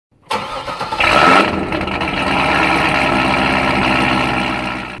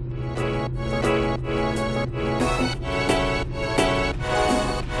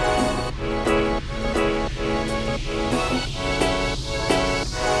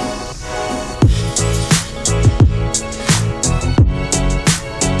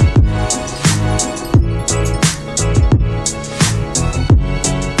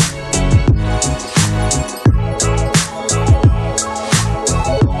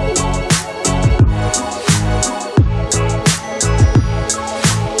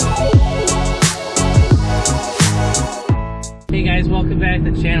back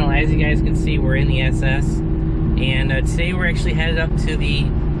to the channel. As you guys can see, we're in the SS, and today we're actually headed up to the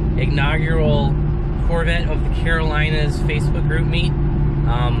inaugural Corvette of the Carolinas Facebook group meet.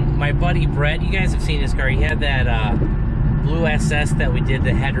 My buddy Brett, you guys have seen his car. He had that blue SS that we did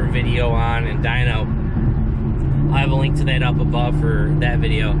the header video on and dyno. I have a link to that up above for that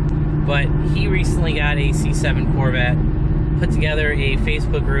video. But he recently got a C7 Corvette, put together a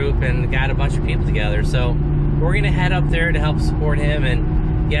Facebook group, and got a bunch of people together. So we're gonna head up there to help support him.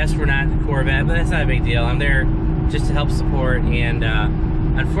 And yes, we're not the Corvette, but that's not a big deal. I'm there just to help support. And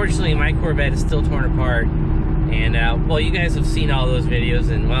unfortunately, my Corvette is still torn apart. And well, you guys have seen all those videos,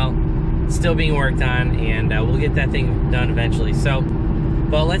 and well, it's still being worked on, and we'll get that thing done eventually. So,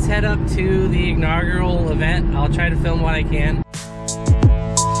 but let's head up to the inaugural event. I'll try to film what I can.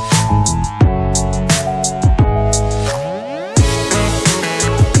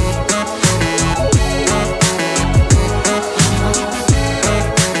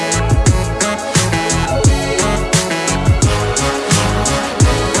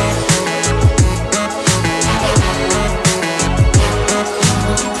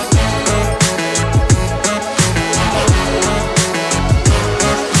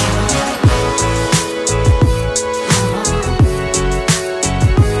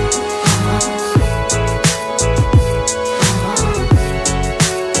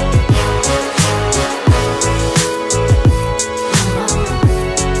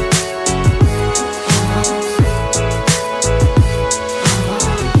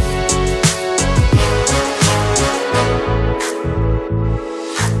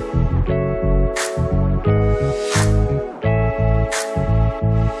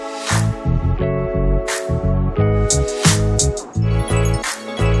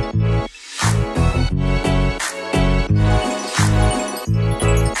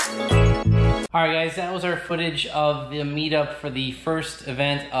 Alright guys, that was our footage of the meetup for the first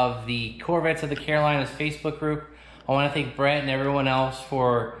event of the Corvettes of the Carolinas Facebook group. I want to thank Brett and everyone else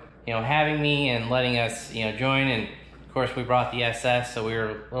for having me and letting us join. And of course we brought the SS, so we were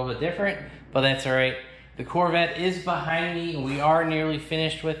a little bit different, but that's alright. The Corvette is behind me and we are nearly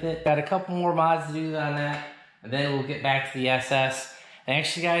finished with it. Got a couple more mods to do on that, and then we'll get back to the SS. And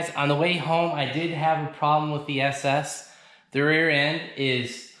actually guys, on the way home I did have a problem with the SS. The rear end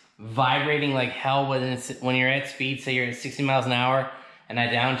is vibrating like hell when you're at speed. Say you're at 60 miles an hour and I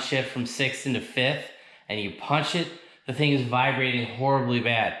downshift from 6th into 5th and you punch it, the thing is vibrating horribly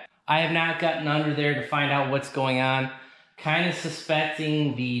bad. I have not gotten under there to find out what's going on. Kind of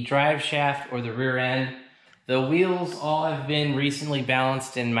suspecting the drive shaft or the rear end. The wheels all have been recently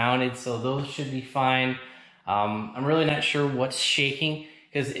balanced and mounted, so those should be fine. I'm really not sure what's shaking,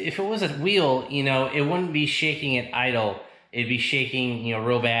 because if it was a wheel, it wouldn't be shaking at idle. It'd be shaking,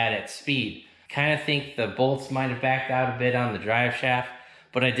 real bad at speed. Kind of think the bolts might have backed out a bit on the drive shaft,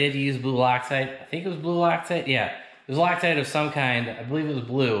 but I did use blue Loctite. I think it was blue Loctite. Yeah, it was Loctite of some kind. I believe it was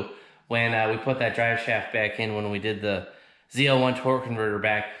blue when we put that drive shaft back in when we did the ZL1 torque converter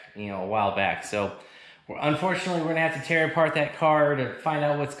back, a while back. So unfortunately, we're gonna have to tear apart that car to find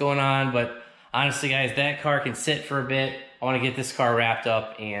out what's going on. But honestly, guys, that car can sit for a bit. I want to get this car wrapped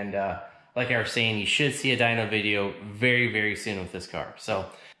up, and like I was saying, you should see a dyno video very, very soon with this car. So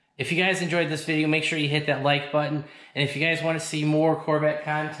if you guys enjoyed this video, make sure you hit that like button. And if you guys want to see more Corvette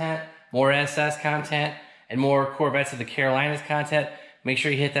content, more SS content, and more Corvettes of the Carolinas content, make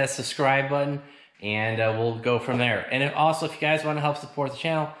sure you hit that subscribe button, and we'll go from there. And also, if you guys want to help support the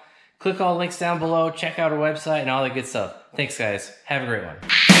channel, click all the links down below, check out our website, and all that good stuff. Thanks, guys. Have a great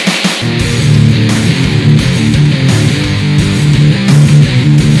one.